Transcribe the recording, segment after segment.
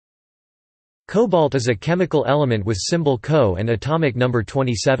Cobalt is a chemical element with symbol Co and atomic number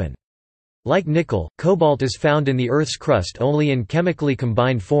 27. Like nickel, cobalt is found in the Earth's crust only in chemically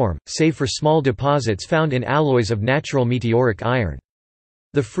combined form, save for small deposits found in alloys of natural meteoric iron.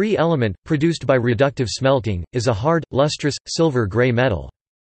 The free element, produced by reductive smelting, is a hard, lustrous, silver-gray metal.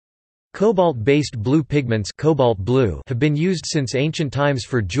 Cobalt-based blue pigments cobalt blue have been used since ancient times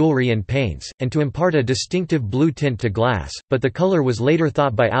for jewelry and paints, and to impart a distinctive blue tint to glass, but the color was later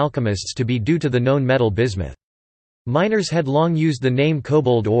thought by alchemists to be due to the known metal bismuth. Miners had long used the name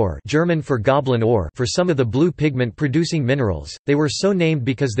Kobold ore, German for goblin ore, for some of the blue pigment-producing minerals. They were so named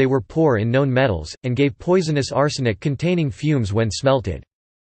because they were poor in known metals, and gave poisonous arsenic-containing fumes when smelted.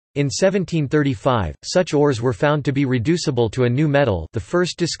 In 1735, such ores were found to be reducible to a new metal, the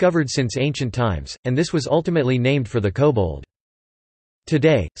first discovered since ancient times, and this was ultimately named for the kobold.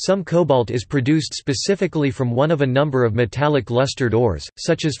 Today, some cobalt is produced specifically from one of a number of metallic lustered ores,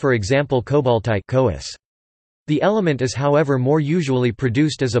 such as for example cobaltite (CoS). The element is however more usually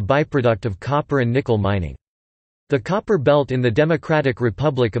produced as a byproduct of copper and nickel mining. The copper belt in the Democratic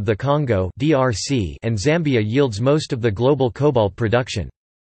Republic of the Congo (DRC) and Zambia yields most of the global cobalt production.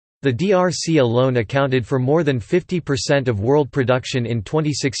 The DRC alone accounted for more than 50% of world production in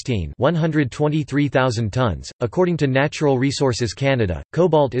 2016, 123,000 tons. According to Natural Resources Canada,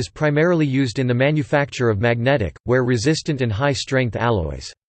 cobalt is primarily used in the manufacture of magnetic, wear-resistant and high-strength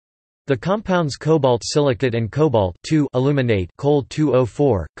alloys. The compounds cobalt silicate and cobalt aluminate Col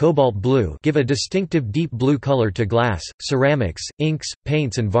 204, cobalt blue give a distinctive deep blue color to glass, ceramics, inks,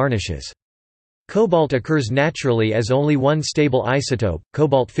 paints and varnishes. Cobalt occurs naturally as only one stable isotope,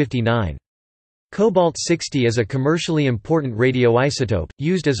 cobalt-59. Cobalt-60 is a commercially important radioisotope,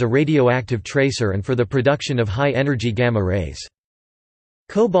 used as a radioactive tracer and for the production of high-energy gamma rays.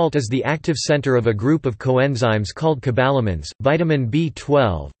 Cobalt is the active center of a group of coenzymes called cobalamins. Vitamin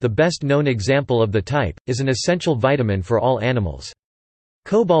B12, the best known example of the type, is an essential vitamin for all animals.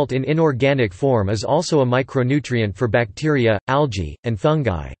 Cobalt in inorganic form is also a micronutrient for bacteria, algae, and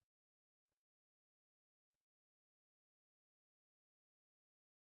fungi.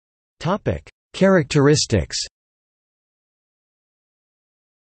 Characteristics.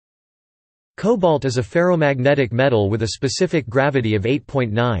 Cobalt is a ferromagnetic metal with a specific gravity of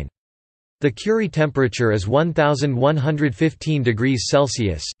 8.9. The Curie temperature is 1115 degrees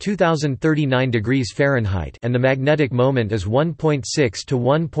Celsius (2039 degrees Fahrenheit) and the magnetic moment is 1.6 to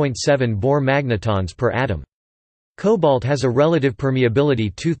 1.7 Bohr magnetons per atom. Cobalt has a relative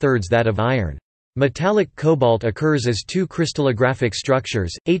permeability two-thirds that of iron. Metallic cobalt occurs as two crystallographic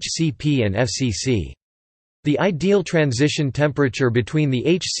structures, HCP and FCC. The ideal transition temperature between the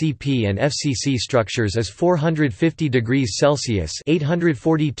HCP and FCC structures is 450 degrees Celsius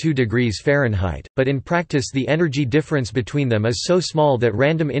 (842 degrees Fahrenheit), but in practice the energy difference between them is so small that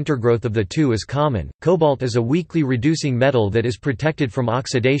random intergrowth of the two is common. Cobalt is a weakly reducing metal that is protected from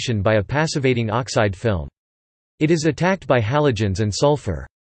oxidation by a passivating oxide film. It is attacked by halogens and sulfur.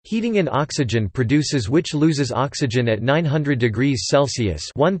 Heating in oxygen produces which loses oxygen at 900 degrees Celsius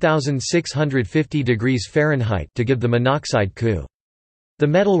 (1650 degrees Fahrenheit) to give the monoxide Cu. The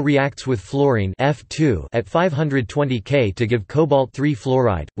metal reacts with fluorine F2 at 520 K to give cobalt-3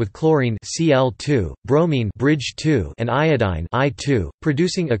 fluoride, with chlorine Cl2, bromine bridge 2 and iodine I2,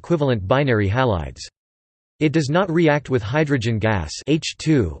 producing equivalent binary halides. It does not react with hydrogen gas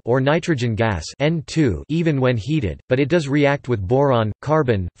H2 or nitrogen gas N2 even when heated, but it does react with boron,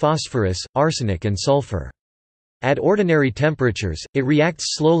 carbon, phosphorus, arsenic and sulfur. At ordinary temperatures, it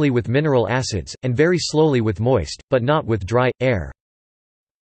reacts slowly with mineral acids, and very slowly with moist, but not with dry, air.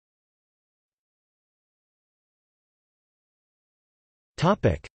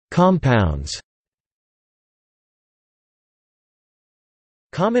 Compounds.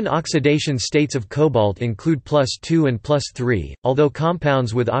 Common oxidation states of cobalt include +2 and +3, although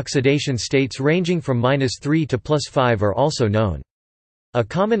compounds with oxidation states ranging from -3 to +5 are also known. A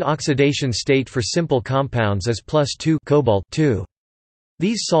common oxidation state for simple compounds is +2 cobalt 2.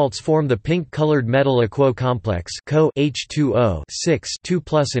 These salts form the pink-colored metal aquo complex Co H2O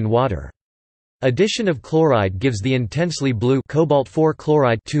 2+ in water. Addition of chloride gives the intensely blue cobalt 4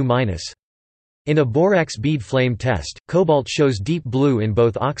 chloride 2-. In a borax bead flame test, cobalt shows deep blue in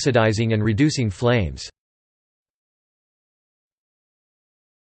both oxidizing and reducing flames.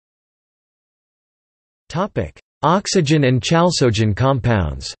 Oxygen and chalcogen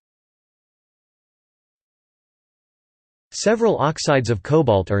compounds. Several oxides of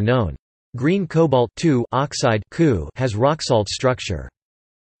cobalt are known. Green cobalt oxide has rock-salt structure.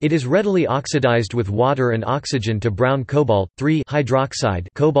 It is readily oxidized with water and oxygen to brown cobalt hydroxide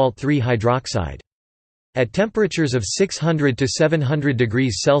cobalt-3 hydroxide. At temperatures of 600 to 700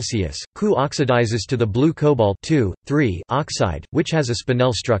 degrees Celsius, Cu oxidizes to the blue cobalt oxide, which has a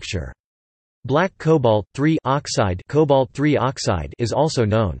spinel structure. Black cobalt oxide is also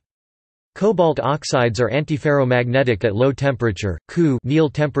known. Cobalt oxides are antiferromagnetic at low temperature, Cu Neal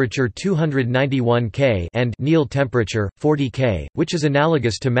temperature 291 K and Neal temperature 40 K, which is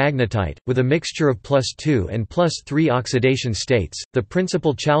analogous to magnetite, with a mixture of +2 and +3 oxidation states. The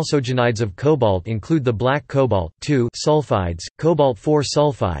principal chalcogenides of cobalt include the black cobalt sulfides, cobalt 4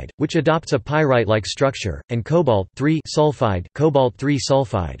 sulfide, which adopts a pyrite-like structure, and cobalt sulfide, cobalt 3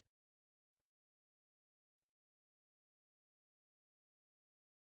 sulfide.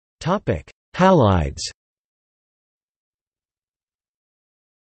 Halides.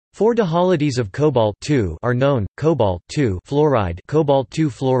 4 halides of cobalt are known: cobalt fluoride, cobalt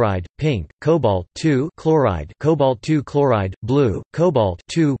fluoride, pink, cobalt chloride, cobalt chloride, blue, cobalt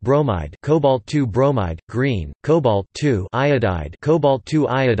bromide, cobalt bromide, green, cobalt iodide, cobalt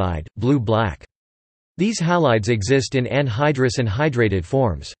iodide, blue-black. These halides exist in anhydrous and hydrated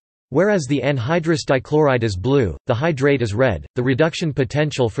forms. Whereas the anhydrous dichloride is blue, the hydrate is red. The reduction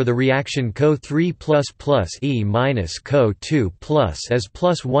potential for the reaction Co3++ E-Co2+ is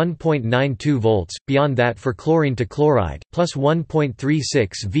 +1.92 volts, beyond that for chlorine to chloride,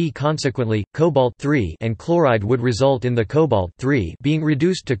 +1.36 V. Consequently, cobalt and chloride would result in the cobalt being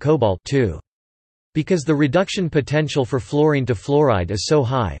reduced to cobalt 2. Because the reduction potential for fluorine to fluoride is so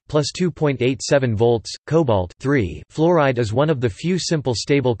high, +2.87 volts, cobalt fluoride is one of the few simple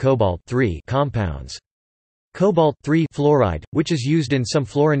stable cobalt compounds. Cobalt fluoride, which is used in some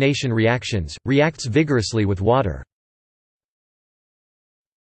fluorination reactions, reacts vigorously with water.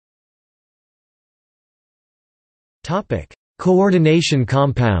 Coordination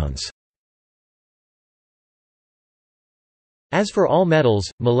compounds. As for all metals,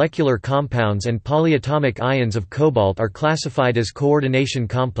 molecular compounds and polyatomic ions of cobalt are classified as coordination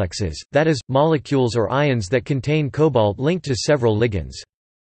complexes, that is, molecules or ions that contain cobalt linked to several ligands.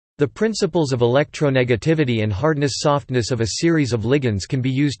 The principles of electronegativity and hardness-softness of a series of ligands can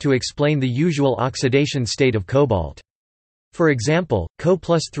be used to explain the usual oxidation state of cobalt. For example,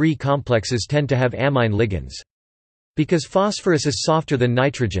 Co+3 complexes tend to have amine ligands. Because phosphorus is softer than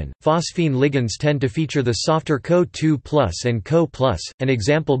nitrogen, phosphine ligands tend to feature the softer Co2+ and Co+, an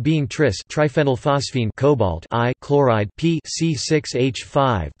example being triphenylphosphine cobalt I chloride P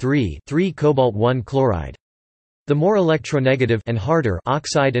C6H5 3 cobalt 1 chloride. The more electronegative and harder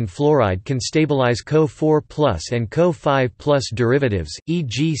oxide and fluoride can stabilize Co4+ and Co5+ derivatives,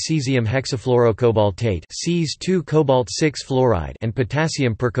 e.g. cesium hexafluorocobaltate Cs2 cobalt 6 fluoride and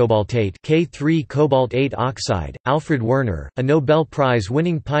potassium percobaltate K3 cobalt 8 oxide. Alfred Werner, a Nobel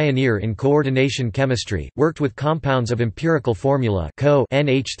Prize-winning pioneer in coordination chemistry, worked with compounds of empirical formula Co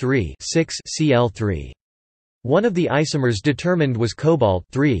NH3 6Cl3. One of the isomers determined was cobalt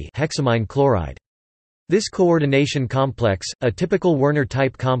hexamine chloride. This coordination complex, a typical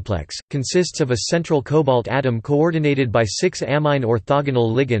Werner-type complex, consists of a central cobalt atom coordinated by 6 amine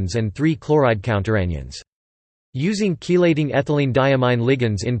orthogonal ligands and 3 chloride counteranions. Using chelating ethylene diamine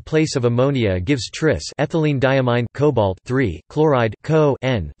ligands in place of ammonia gives tris ethylene diamine cobalt chloride Co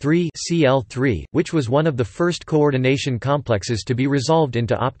N Cl3, which was one of the first coordination complexes to be resolved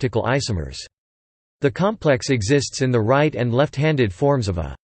into optical isomers. The complex exists in the right and left-handed forms of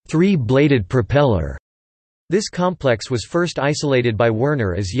a three-bladed propeller. This complex was first isolated by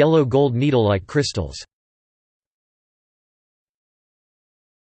Werner as yellow gold needle-like crystals.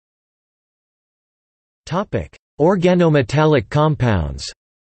 Organometallic compounds.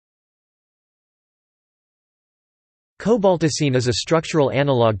 Cobaltocene is a structural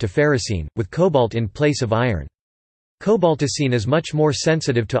analogue to ferrocene, with cobalt in place of iron. Cobaltocene is much more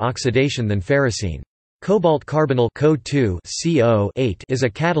sensitive to oxidation than ferrocene. Cobalt carbonyl CO is a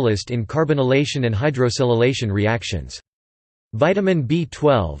catalyst in carbonylation and hydrosilylation reactions. Vitamin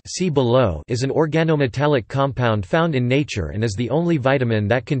B12 see below is an organometallic compound found in nature and is the only vitamin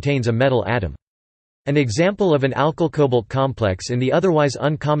that contains a metal atom. An example of an alkyl-cobalt complex in the otherwise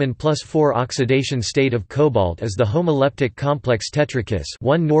uncommon +4 oxidation state of cobalt is the homoleptic complex tetrakis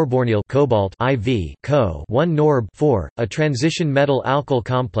 1-norbornyl cobalt IV Co 1-norb a transition metal alkyl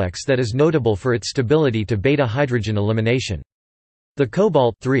complex that is notable for its stability to beta-hydrogen elimination. The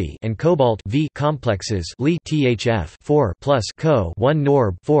cobalt and cobalt V complexes Li THF 4 plus Co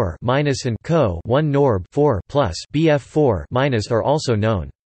 1-norb 4 minus and Co 1-norb 4 plus BF 4 minus are also known.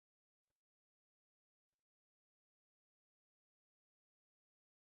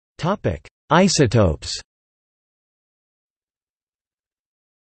 Isotopes.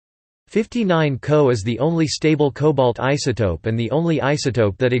 59 Co is the only stable cobalt isotope and the only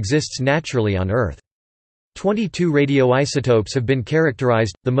isotope that exists naturally on Earth. 22 radioisotopes have been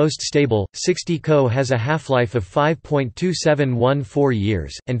characterized. The most stable, 60 Co has a half-life of 5.2714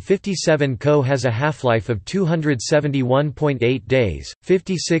 years, and 57 Co has a half-life of 271.8 days,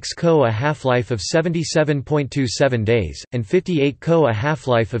 56 Co a half-life of 77.27 days, and 58 Co a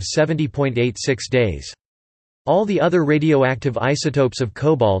half-life of 70.86 days. All the other radioactive isotopes of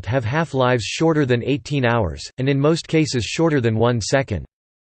cobalt have half-lives shorter than 18 hours, and in most cases shorter than 1 second.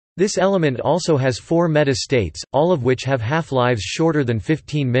 This element also has 4 meta-states, all of which have half-lives shorter than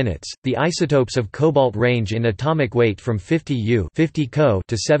 15 minutes. The isotopes of cobalt range in atomic weight from 50 U 50 Co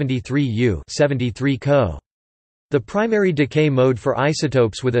to 73 U 73 Co. The primary decay mode for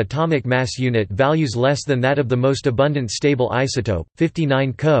isotopes with atomic mass unit values less than that of the most abundant stable isotope,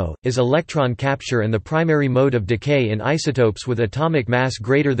 59 Co, is electron capture, and the primary mode of decay in isotopes with atomic mass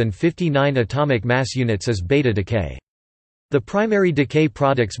greater than 59 atomic mass units is beta decay. The primary decay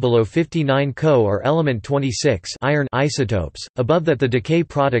products below 59 Co are element 26 iron isotopes, above that the decay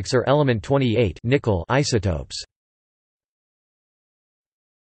products are element 28 nickel isotopes.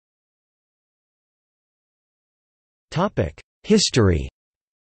 History.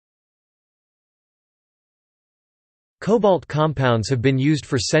 Cobalt compounds have been used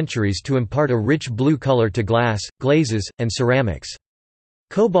for centuries to impart a rich blue color to glass, glazes, and ceramics.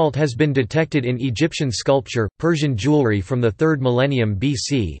 Cobalt has been detected in Egyptian sculpture, Persian jewelry from the 3rd millennium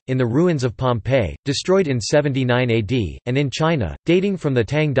BC, in the ruins of Pompeii, destroyed in 79 AD, and in China, dating from the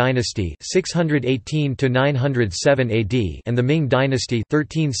Tang dynasty 618 to 907 AD and the Ming dynasty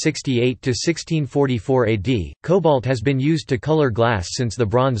 1368 to 1644 AD. Cobalt has been used to color glass since the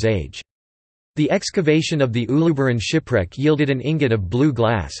Bronze Age. The excavation of the Uluburun shipwreck yielded an ingot of blue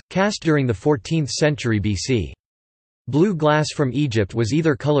glass, cast during the 14th century BC. Blue glass from Egypt was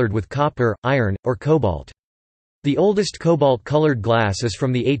either colored with copper, iron, or cobalt. The oldest cobalt-colored glass is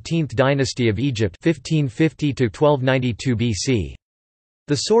from the 18th dynasty of Egypt 1550 to 1292 BC.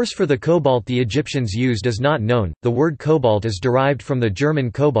 The source for the cobalt the Egyptians used is not known. The word cobalt is derived from the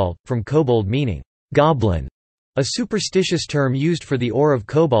German Cobalt, from kobold meaning goblin, a superstitious term used for the ore of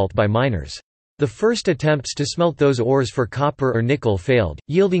cobalt by miners. The first attempts to smelt those ores for copper or nickel failed,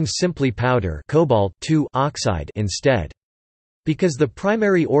 yielding simply powder cobalt oxide instead. Because the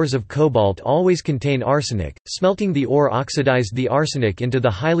primary ores of cobalt always contain arsenic, smelting the ore oxidized the arsenic into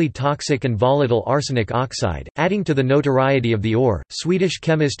the highly toxic and volatile arsenic oxide, adding to the notoriety of the ore. Swedish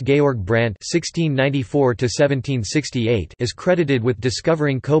chemist Georg Brandt (1694–1768) is credited with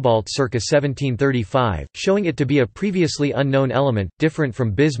discovering cobalt circa 1735, showing it to be a previously unknown element, different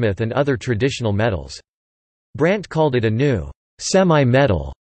from bismuth and other traditional metals. Brandt called it a new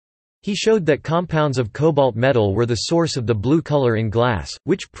semi-metal. He showed that compounds of cobalt metal were the source of the blue color in glass,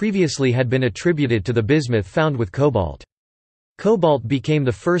 which previously had been attributed to the bismuth found with cobalt. Cobalt became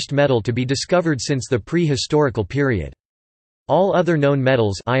the first metal to be discovered since the prehistorical period. All other known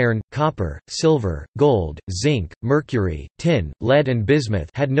metals iron, copper, silver, gold, zinc, mercury, tin, lead and bismuth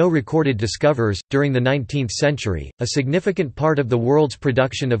had no recorded discoverers. During the 19th century, a significant part of the world's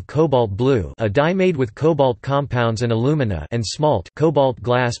production of cobalt blue, a dye made with cobalt compounds and alumina, and smalt, cobalt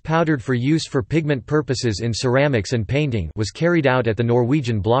glass powdered for use for pigment purposes in ceramics and painting, was carried out at the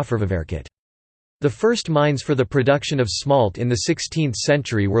Norwegian Blåfjordverket. The first mines for the production of smalt in the 16th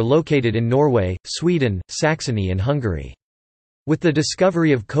century were located in Norway, Sweden, Saxony and Hungary. With the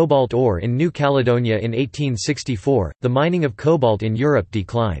discovery of cobalt ore in New Caledonia in 1864, the mining of cobalt in Europe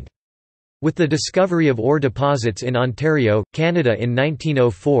declined. With the discovery of ore deposits in Ontario, Canada in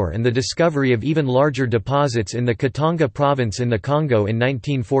 1904 and the discovery of even larger deposits in the Katanga province in the Congo in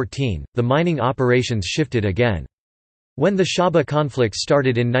 1914, the mining operations shifted again. When the Shaba conflict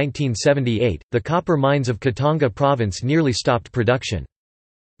started in 1978, the copper mines of Katanga province nearly stopped production.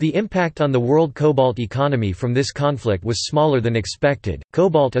 The impact on the world cobalt economy from this conflict was smaller than expected.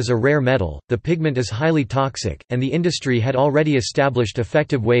 Cobalt is a rare metal, the pigment is highly toxic, and the industry had already established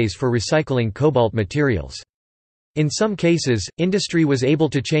effective ways for recycling cobalt materials. In some cases, industry was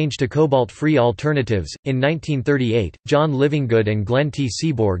able to change to cobalt-free alternatives. In 1938, John Livingood and Glenn T.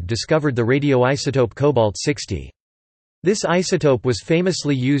 Seaborg discovered the radioisotope cobalt-60. This isotope was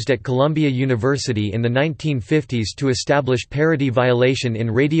famously used at Columbia University in the 1950s to establish parity violation in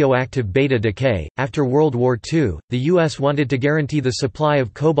radioactive beta decay. After World War II, the U.S. wanted to guarantee the supply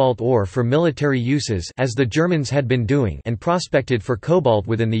of cobalt ore for military uses, as the Germans had been doing, and prospected for cobalt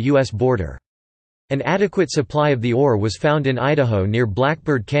within the U.S. border. An adequate supply of the ore was found in Idaho near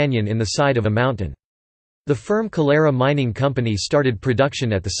Blackbird Canyon in the side of a mountain. The firm Calera Mining Company started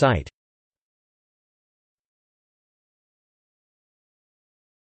production at the site.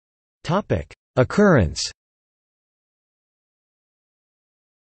 Occurrence.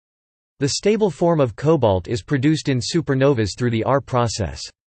 The stable form of cobalt is produced in supernovas through the R process.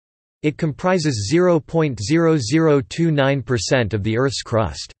 It comprises 0.0029% of the Earth's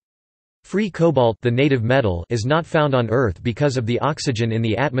crust. Free cobalt, the native metal, is not found on Earth because of the oxygen in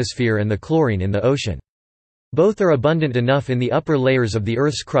the atmosphere and the chlorine in the ocean. Both are abundant enough in the upper layers of the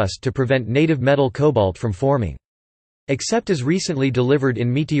Earth's crust to prevent native metal cobalt from forming. Except as recently delivered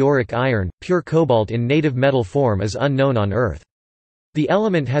in meteoric iron, pure cobalt in native metal form is unknown on Earth. The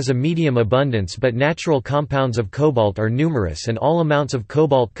element has a medium abundance, but natural compounds of cobalt are numerous and all amounts of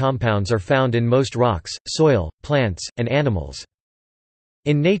cobalt compounds are found in most rocks, soil, plants, and animals.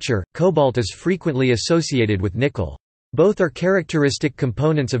 In nature, cobalt is frequently associated with nickel. Both are characteristic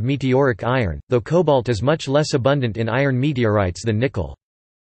components of meteoric iron, though cobalt is much less abundant in iron meteorites than nickel.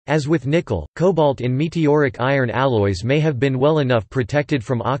 As with nickel, cobalt in meteoric iron alloys may have been well enough protected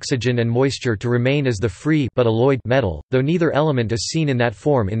from oxygen and moisture to remain as the free but alloyed metal, though neither element is seen in that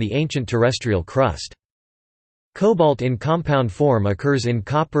form in the ancient terrestrial crust. Cobalt in compound form occurs in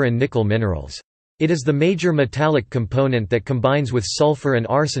copper and nickel minerals. It is the major metallic component that combines with sulfur and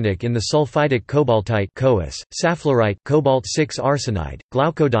arsenic in the sulfidic cobaltite safflorite cobalt-6 arsenide,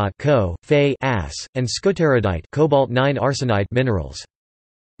 glaucodot Fe and scoteridite cobalt-9 arsenide minerals.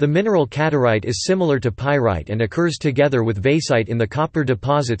 The mineral catarite is similar to pyrite and occurs together with vasite in the copper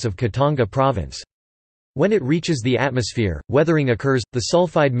deposits of Katanga province. When it reaches the atmosphere, weathering occurs, the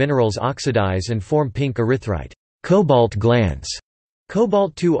sulfide minerals oxidize and form pink erythrite cobalt glance,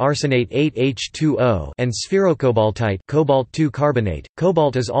 cobalt-2 arsenate 8H2O, and spherocobaltite cobalt-2 carbonate.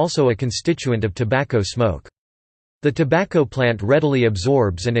 Cobalt is also a constituent of tobacco smoke. The tobacco plant readily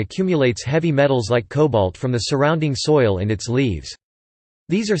absorbs and accumulates heavy metals like cobalt from the surrounding soil and its leaves.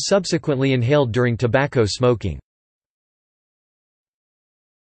 These are subsequently inhaled during tobacco smoking.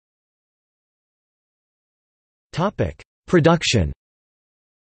 Production.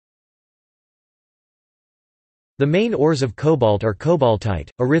 The main ores of cobalt are cobaltite,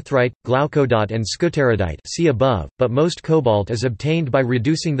 erythrite, glaucodot and scoteridite, see above, but most cobalt is obtained by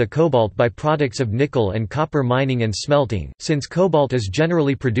reducing the cobalt byproducts of nickel and copper mining and smelting. Since cobalt is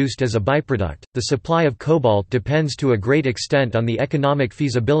generally produced as a byproduct, the supply of cobalt depends to a great extent on the economic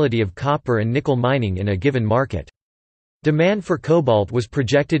feasibility of copper and nickel mining in a given market. Demand for cobalt was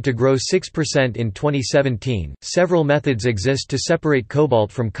projected to grow 6% in 2017. Several methods exist to separate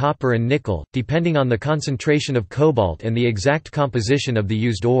cobalt from copper and nickel, depending on the concentration of cobalt and the exact composition of the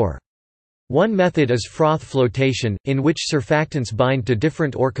used ore. One method is froth flotation, in which surfactants bind to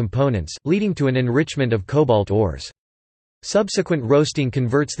different ore components, leading to an enrichment of cobalt ores. Subsequent roasting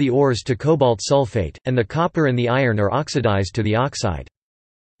converts the ores to cobalt sulfate, and the copper and the iron are oxidized to the oxide.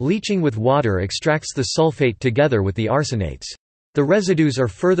 Leaching with water extracts the sulfate together with the arsenates. The residues are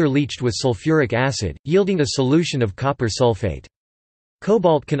further leached with sulfuric acid, yielding a solution of copper sulfate.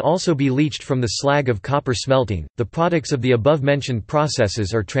 Cobalt can also be leached from the slag of copper smelting. The products of the above-mentioned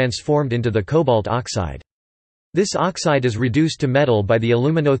processes are transformed into the cobalt oxide. This oxide is reduced to metal by the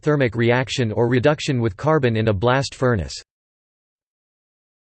aluminothermic reaction or reduction with carbon in a blast furnace.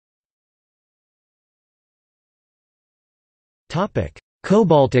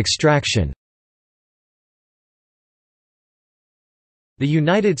 Cobalt extraction. The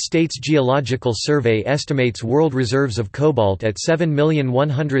United States Geological Survey estimates world reserves of cobalt at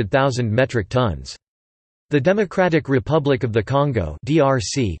 7,100,000 metric tons. The Democratic Republic of the Congo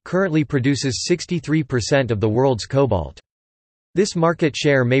 (DRC) currently produces 63% of the world's cobalt. This market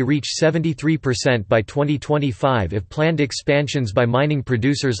share may reach 73% by 2025 if planned expansions by mining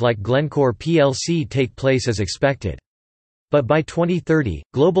producers like Glencore plc take place as expected. But by 2030,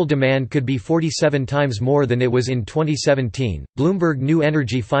 global demand could be 47 times more than it was in 2017. Bloomberg New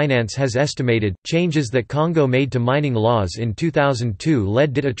Energy Finance has estimated changes that Congo made to mining laws in 2002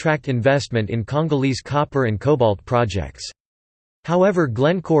 led to attract investment in Congolese copper and cobalt projects. However,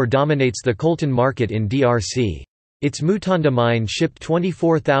 Glencore dominates the coltan market in DRC. Its Mutanda mine shipped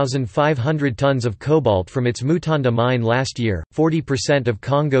 24,500 tons of cobalt from its Mutanda mine last year, 40% of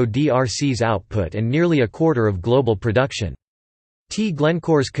Congo DRC's output and nearly a quarter of global production.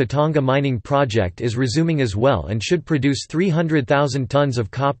 Glencore's Katanga mining project is resuming as well and should produce 300,000 tons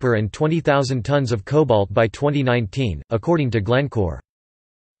of copper and 20,000 tons of cobalt by 2019, according to Glencore.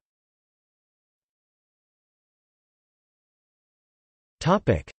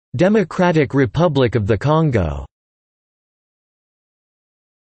 Democratic Republic of the Congo.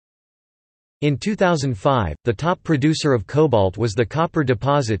 In 2005, the top producer of cobalt was the copper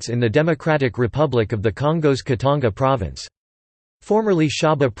deposits in the Democratic Republic of the Congo's Katanga province. Formerly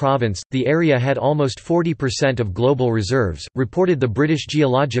Shaba province, the area had almost 40% of global reserves, reported the British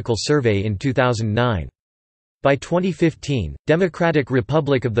Geological Survey in 2009. By 2015, Democratic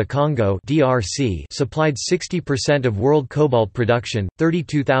Republic of the Congo (DRC) supplied 60% of world cobalt production,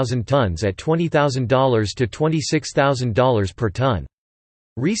 32,000 tons at $20,000 to $26,000 per ton.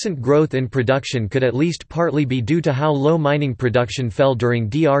 Recent growth in production could at least partly be due to how low mining production fell during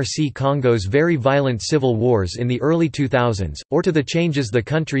DRC Congo's very violent civil wars in the early 2000s, or to the changes the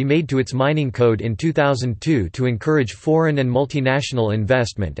country made to its mining code in 2002 to encourage foreign and multinational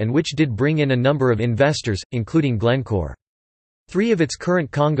investment and which did bring in a number of investors, including Glencore. 3 of its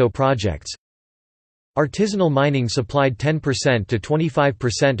current Congo projects. Artisanal mining supplied 10% to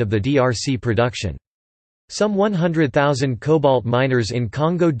 25% of the DRC production. Some 100,000 cobalt miners in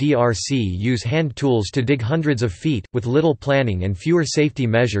Congo DRC use hand tools to dig hundreds of feet, with little planning and fewer safety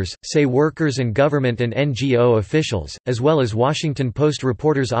measures, say workers and government and NGO officials, as well as Washington Post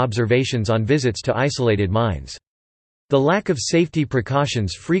reporters' observations on visits to isolated mines. The lack of safety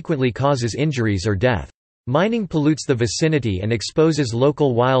precautions frequently causes injuries or death. Mining pollutes the vicinity and exposes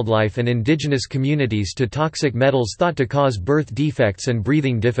local wildlife and indigenous communities to toxic metals thought to cause birth defects and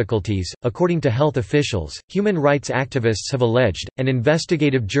breathing difficulties. According to health officials, human rights activists have alleged, and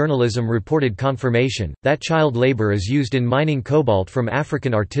investigative journalism reported confirmation, that child labor is used in mining cobalt from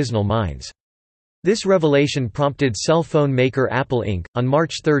African artisanal mines. This revelation prompted cell phone maker Apple Inc., on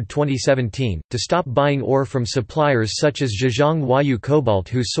March 3, 2017, to stop buying ore from suppliers such as Zhejiang Huayu Cobalt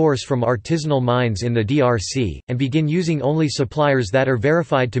who source from artisanal mines in the DRC, and begin using only suppliers that are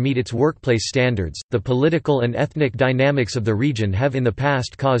verified to meet its workplace standards. The political and ethnic dynamics of the region have in the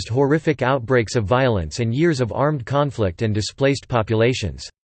past caused horrific outbreaks of violence and years of armed conflict and displaced populations.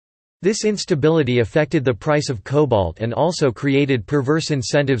 This instability affected the price of cobalt and also created perverse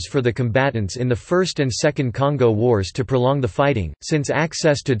incentives for the combatants in the First and Second Congo Wars to prolong the fighting, since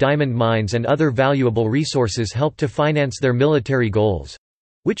access to diamond mines and other valuable resources helped to finance their military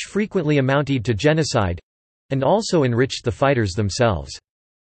goals—which frequently amounted to genocide—and also enriched the fighters themselves.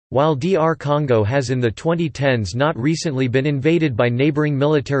 While DR Congo has in the 2010s not recently been invaded by neighboring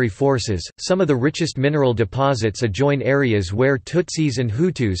military forces, some of the richest mineral deposits adjoin areas where Tutsis and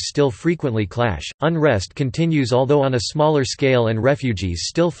Hutus still frequently clash. Unrest continues although on a smaller scale and refugees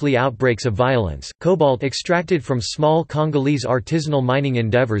still flee outbreaks of violence. Cobalt extracted from small Congolese artisanal mining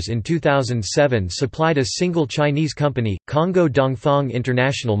endeavors in 2007 supplied a single Chinese company, Congo Dongfang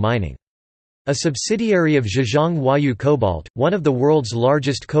International Mining. A subsidiary of Zhejiang Huayu Cobalt, one of the world's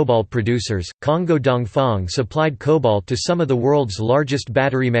largest cobalt producers, Congo Dongfang supplied cobalt to some of the world's largest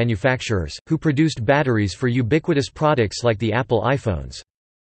battery manufacturers, who produced batteries for ubiquitous products like the Apple iPhones.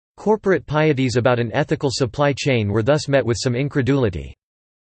 Corporate pieties about an ethical supply chain were thus met with some incredulity.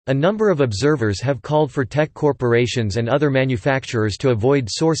 A number of observers have called for tech corporations and other manufacturers to avoid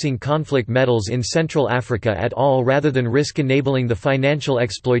sourcing conflict metals in Central Africa at all rather than risk enabling the financial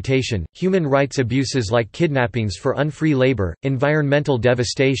exploitation, human rights abuses like kidnappings for unfree labor, environmental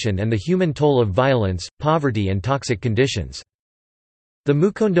devastation and the human toll of violence, poverty and toxic conditions. The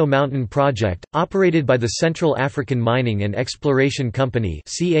Mukondo Mountain Project, operated by the Central African Mining and Exploration Company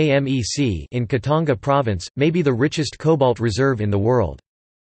in Katanga Province, may be the richest cobalt reserve in the world.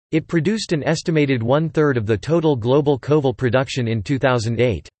 It produced an estimated one-third of the total global cobalt production in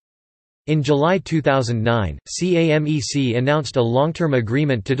 2008. In July 2009, CAMEC announced a long-term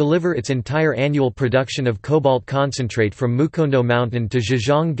agreement to deliver its entire annual production of cobalt concentrate from Mukondo Mountain to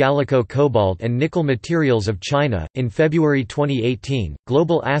Zhejiang Gallico Cobalt and Nickel Materials of China. In February 2018,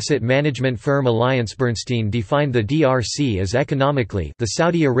 global asset management firm AllianceBernstein defined the DRC as economically the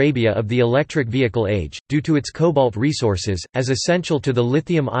Saudi Arabia of the electric vehicle age, due to its cobalt resources, as essential to the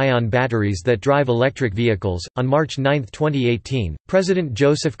lithium-ion batteries that drive electric vehicles. On March 9, 2018, President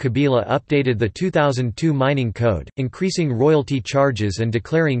Joseph Kabila updated the 2002 mining code, increasing royalty charges and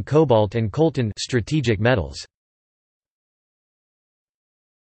declaring cobalt and coltan strategic metals.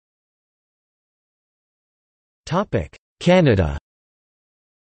 Canada.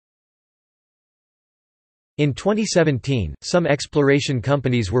 In 2017, some exploration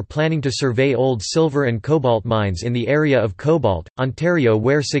companies were planning to survey old silver and cobalt mines in the area of Cobalt, Ontario,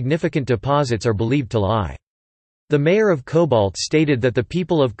 where significant deposits are believed to lie. The mayor of Cobalt stated that the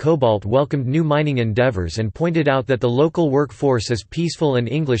people of Cobalt welcomed new mining endeavors and pointed out that the local workforce is peaceful and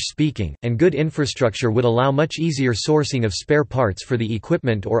English-speaking, and good infrastructure would allow much easier sourcing of spare parts for the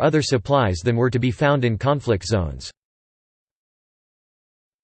equipment or other supplies than were to be found in conflict zones.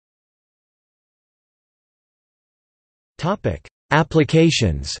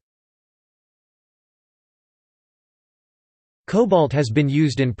 Applications. Cobalt has been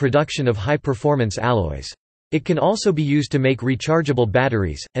used in production of high-performance alloys. It can also be used to make rechargeable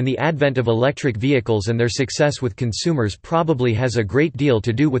batteries, and the advent of electric vehicles and their success with consumers probably has a great deal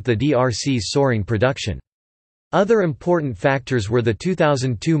to do with the DRC's soaring production. Other important factors were the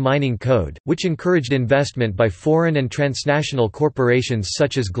 2002 Mining Code, which encouraged investment by foreign and transnational corporations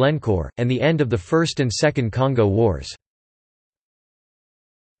such as Glencore, and the end of the First and Second Congo Wars.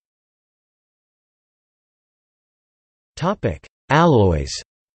 Alloys.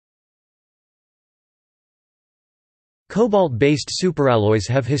 Cobalt-based superalloys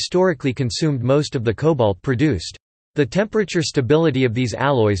have historically consumed most of the cobalt produced. The temperature stability of these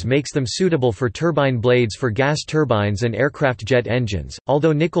alloys makes them suitable for turbine blades for gas turbines and aircraft jet engines,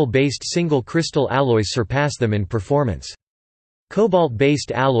 although nickel-based single-crystal alloys surpass them in performance.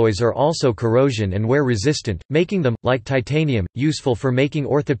 Cobalt-based alloys are also corrosion and wear-resistant, making them, like titanium, useful for making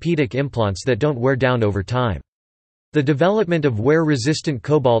orthopedic implants that don't wear down over time. The development of wear-resistant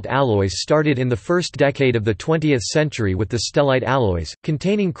cobalt alloys started in the first decade of the 20th century with the stellite alloys,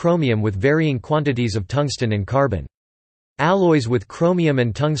 containing chromium with varying quantities of tungsten and carbon. Alloys with chromium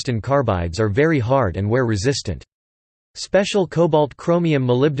and tungsten carbides are very hard and wear-resistant. Special cobalt-chromium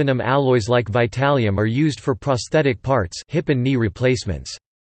molybdenum alloys like Vitalium are used for prosthetic parts, hip and knee replacements.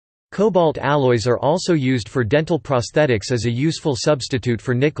 Cobalt alloys are also used for dental prosthetics as a useful substitute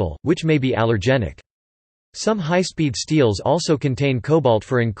for nickel, which may be allergenic. Some high-speed steels also contain cobalt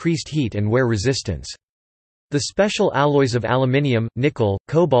for increased heat and wear resistance. The special alloys of aluminium, nickel,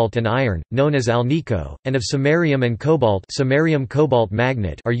 cobalt and iron, known as alnico, and of samarium and cobalt, samarium cobalt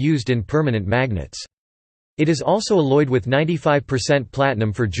magnet, are used in permanent magnets. It is also alloyed with 95%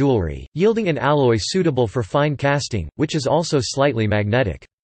 platinum for jewelry, yielding an alloy suitable for fine casting, which is also slightly magnetic.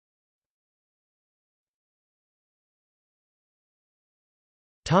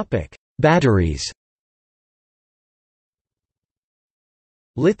 Batteries.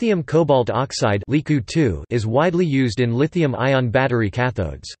 Lithium cobalt oxide is widely used in lithium-ion battery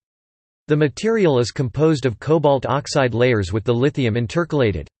cathodes. The material is composed of cobalt oxide layers with the lithium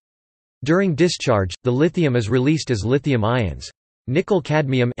intercalated. During discharge, the lithium is released as lithium ions.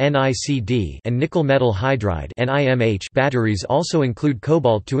 Nickel-cadmium and nickel metal hydride batteries also include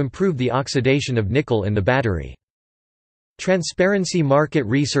cobalt to improve the oxidation of nickel in the battery. Transparency Market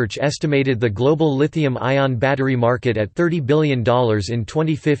Research estimated the global lithium-ion battery market at $30 billion in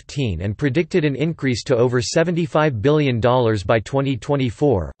 2015 and predicted an increase to over $75 billion by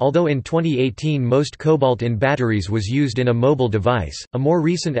 2024. Although in 2018 most cobalt in batteries was used in a mobile device, a more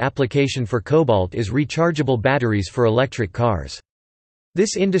recent application for cobalt is rechargeable batteries for electric cars.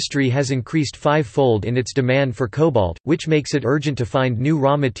 This industry has increased five-fold in its demand for cobalt, which makes it urgent to find new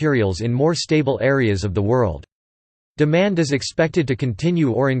raw materials in more stable areas of the world. Demand is expected to continue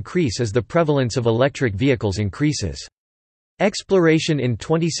or increase as the prevalence of electric vehicles increases. Exploration in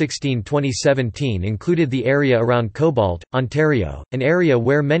 2016–2017 included the area around Cobalt, Ontario, an area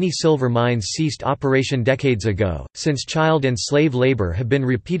where many silver mines ceased operation decades ago. Since child and slave labor have been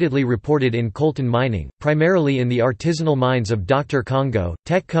repeatedly reported in coltan mining, primarily in the artisanal mines of Dr. Congo,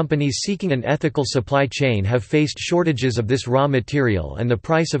 tech companies seeking an ethical supply chain have faced shortages of this raw material, and the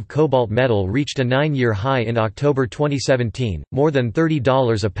price of cobalt metal reached a 9-year high in October 2017, more than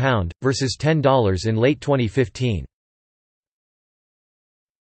 $30 a pound, versus $10 in late 2015.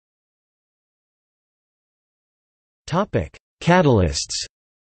 Catalysts.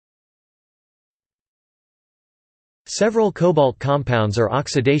 Several cobalt compounds are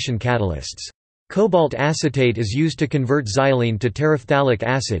oxidation catalysts. Cobalt acetate is used to convert xylene to terephthalic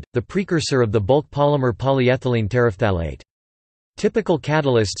acid, the precursor of the bulk polymer polyethylene terephthalate. Typical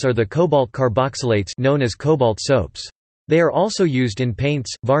catalysts are the cobalt carboxylates known as cobalt soaps. They are also used in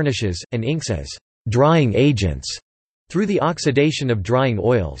paints, varnishes, and inks as drying agents through the oxidation of drying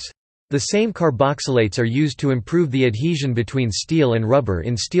oils. The same carboxylates are used to improve the adhesion between steel and rubber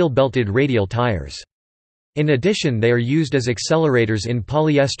in steel-belted radial tires. In addition, they are used as accelerators in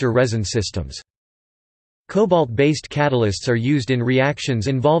polyester resin systems. Cobalt-based catalysts are used in reactions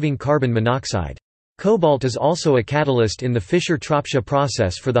involving carbon monoxide. Cobalt is also a catalyst in the Fischer-Tropsch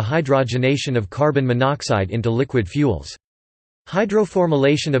process for the hydrogenation of carbon monoxide into liquid fuels.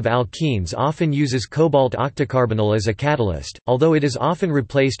 Hydroformylation of alkenes often uses cobalt octocarbonyl as a catalyst, although it is often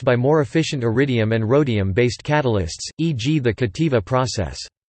replaced by more efficient iridium and rhodium-based catalysts, e.g. the Cativa process.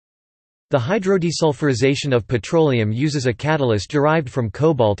 The hydrodesulfurization of petroleum uses a catalyst derived from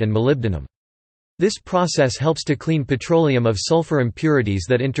cobalt and molybdenum. This process helps to clean petroleum of sulfur impurities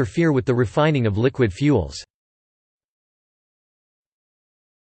that interfere with the refining of liquid fuels.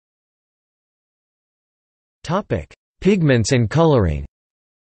 Pigments and coloring.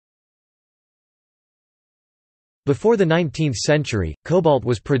 Before the 19th century, cobalt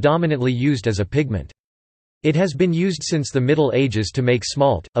was predominantly used as a pigment. It has been used since the Middle Ages to make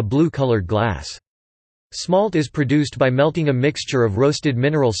smalt, a blue-colored glass. Smalt is produced by melting a mixture of roasted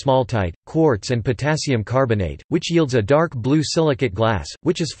mineral smaltite, quartz and potassium carbonate, which yields a dark blue silicate glass,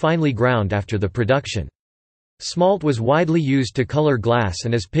 which is finely ground after the production. Smalt was widely used to color glass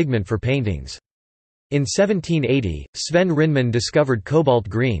and as pigment for paintings. In 1780, Sven Rinman discovered cobalt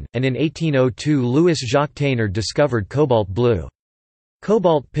green, and in 1802 Louis-Jacques Thénard discovered cobalt blue.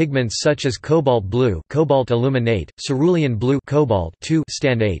 Cobalt pigments such as cobalt blue, cobalt aluminate, cerulean blue, cobalt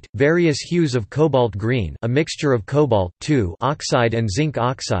stannate, various hues of cobalt green, a mixture of cobalt oxide and zinc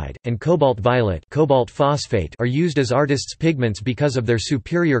oxide, and cobalt violet, cobalt phosphate, are used as artists' pigments because of their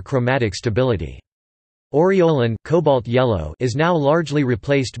superior chromatic stability. Aureolin, cobalt yellow, is now largely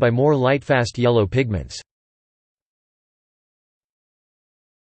replaced by more lightfast yellow pigments.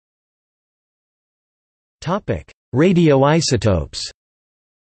 Topic: Radioisotopes.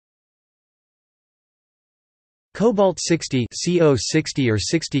 Cobalt-60 CO60 or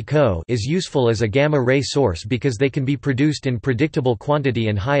 60 Co is useful as a gamma-ray source because they can be produced in predictable quantity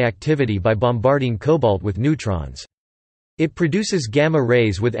and high activity by bombarding cobalt with neutrons. It produces gamma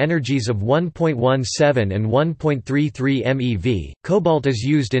rays with energies of 1.17 and 1.33 MeV. Cobalt is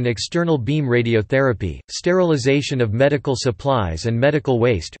used in external beam radiotherapy, sterilization of medical supplies and medical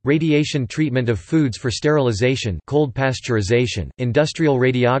waste, radiation treatment of foods for sterilization, cold pasteurization, industrial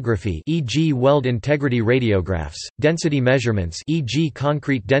radiography, e.g. weld integrity radiographs, density measurements, e.g.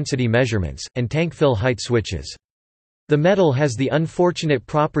 concrete density measurements, and tank fill height switches. The metal has the unfortunate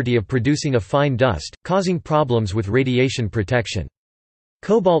property of producing a fine dust, causing problems with radiation protection.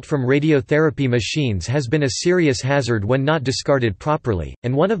 Cobalt from radiotherapy machines has been a serious hazard when not discarded properly,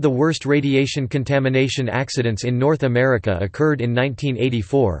 and one of the worst radiation contamination accidents in North America occurred in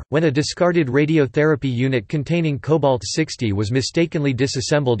 1984, when a discarded radiotherapy unit containing cobalt-60 was mistakenly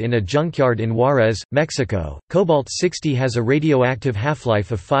disassembled in a junkyard in Juarez, Mexico. Cobalt-60 has a radioactive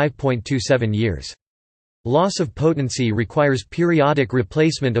half-life of 5.27 years. Loss of potency requires periodic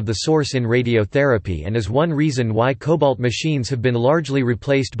replacement of the source in radiotherapy and is one reason why cobalt machines have been largely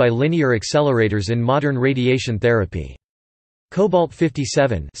replaced by linear accelerators in modern radiation therapy.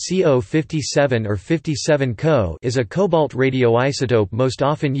 Cobalt-57 CO57 or 57 Co is a cobalt radioisotope most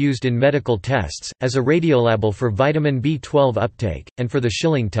often used in medical tests, as a radiolabel for vitamin B12 uptake, and for the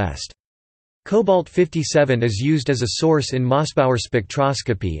Schilling test. Cobalt-57 is used as a source in Mossbauer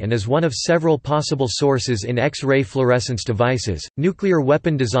spectroscopy and is one of several possible sources in X-ray fluorescence devices. Nuclear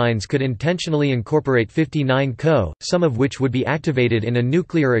weapon designs could intentionally incorporate 59 Co, some of which would be activated in a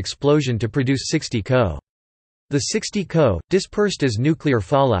nuclear explosion to produce 60 Co. The 60 Co, dispersed as nuclear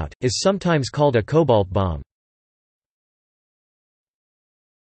fallout, is sometimes called a cobalt bomb.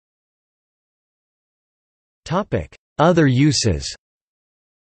 Topic: Other uses.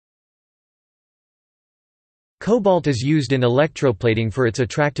 Cobalt is used in electroplating for its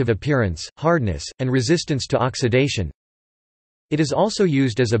attractive appearance, hardness, and resistance to oxidation. It is also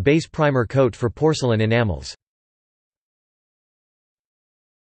used as a base primer coat for porcelain enamels.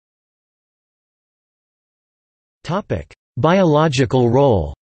 Topic: Biological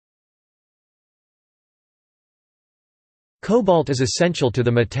role. Cobalt is essential to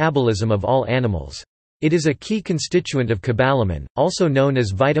the metabolism of all animals. It is a key constituent of cobalamin, also known as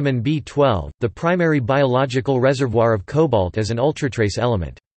vitamin B12, the primary biological reservoir of cobalt as an ultratrace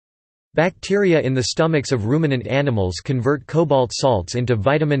element. Bacteria in the stomachs of ruminant animals convert cobalt salts into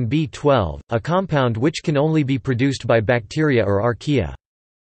vitamin B12, a compound which can only be produced by bacteria or archaea.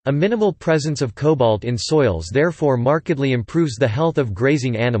 A minimal presence of cobalt in soils therefore markedly improves the health of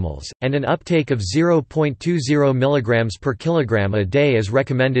grazing animals, and an uptake of 0.20 mg per kilogram a day is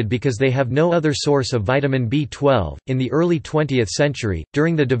recommended because they have no other source of vitamin B12. In the early 20th century,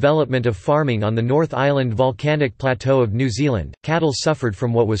 during the development of farming on the North Island volcanic plateau of New Zealand, cattle suffered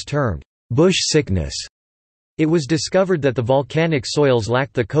from what was termed bush sickness. It was discovered that the volcanic soils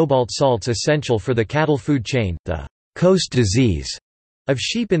lacked the cobalt salts essential for the cattle food chain. The coast disease of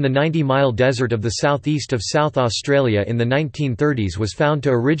sheep in the 90-mile desert of the southeast of South Australia in the 1930s was found to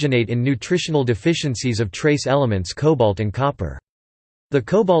originate in nutritional deficiencies of trace elements cobalt and copper. The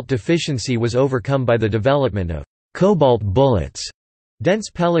cobalt deficiency was overcome by the development of cobalt bullets, dense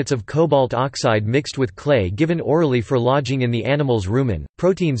pellets of cobalt oxide mixed with clay given orally for lodging in the animal's rumen,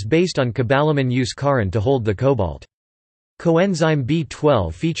 proteins based on cobalamin use carin to hold the cobalt. Coenzyme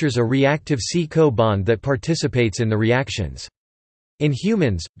B12 features a reactive C-Co bond that participates in the reactions. In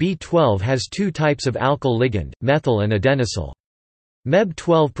humans, B12 has two types of alkyl ligand, methyl and adenosyl.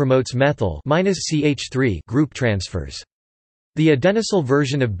 MEB12 promotes methyl -CH3 group transfers. The adenosyl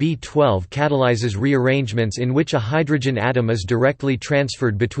version of B12 catalyzes rearrangements in which a hydrogen atom is directly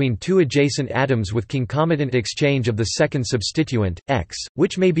transferred between two adjacent atoms with concomitant exchange of the second substituent, X,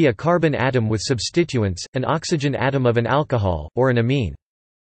 which may be a carbon atom with substituents, an oxygen atom of an alcohol, or an amine.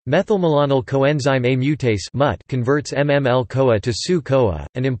 Methylmalonyl coenzyme A mutase converts MML-CoA to Su-CoA,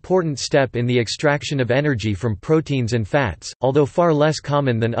 an important step in the extraction of energy from proteins and fats. Although far less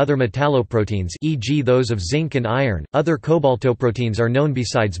common than other metalloproteins, e.g. those of zinc and iron, other cobaltoproteins are known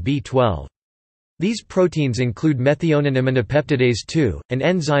besides B12. These proteins include methionine aminopeptidase II, an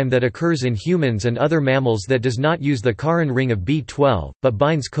enzyme that occurs in humans and other mammals that does not use the Caron ring of B12, but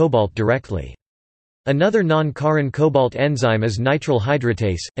binds cobalt directly. Another non-Caron cobalt enzyme is nitryl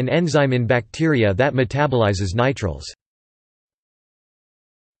hydratase, an enzyme in bacteria that metabolizes nitriles.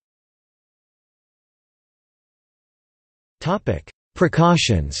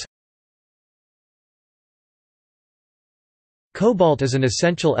 Precautions. Cobalt is an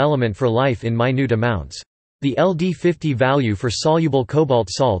essential element for life in minute amounts. The LD50 value for soluble cobalt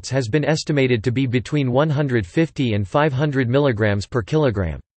salts has been estimated to be between 150 and 500 mg per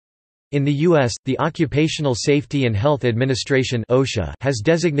kilogram. In the U.S., the Occupational Safety and Health Administration (OSHA) has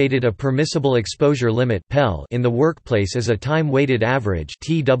designated a permissible exposure limit (PEL) in the workplace as a time-weighted average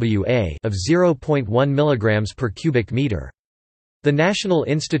 (TWA) of 0.1 mg per cubic meter. The National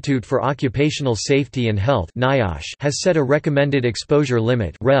Institute for Occupational Safety and Health (NIOSH) has set a recommended exposure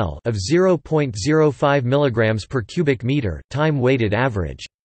limit (REL) of 0.05 mg per cubic meter, time-weighted average.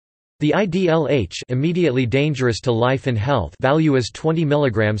 The IDLH immediately dangerous to life and health value is 20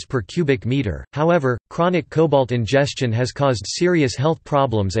 mg per cubic meter. However, chronic cobalt ingestion has caused serious health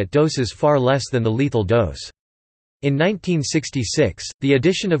problems at doses far less than the lethal dose. In 1966, the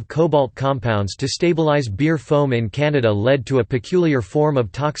addition of cobalt compounds to stabilize beer foam in Canada led to a peculiar form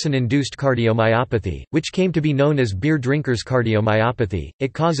of toxin-induced cardiomyopathy, which came to be known as beer drinkers' cardiomyopathy.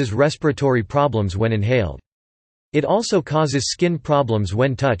 It causes respiratory problems when inhaled. It also causes skin problems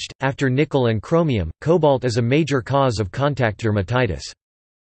when touched. After nickel and chromium, cobalt is a major cause of contact dermatitis.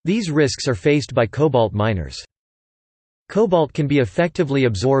 These risks are faced by cobalt miners. Cobalt can be effectively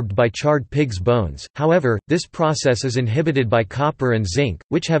absorbed by charred pig's bones, however, this process is inhibited by copper and zinc,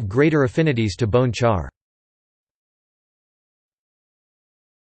 which have greater affinities to bone char.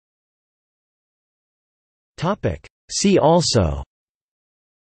 See also: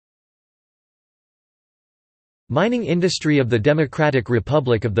 Mining industry of the Democratic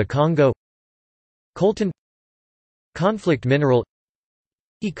Republic of the Congo, Coltan, conflict mineral,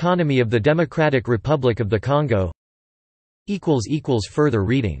 Economy of the Democratic Republic of the Congo. Further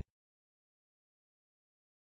reading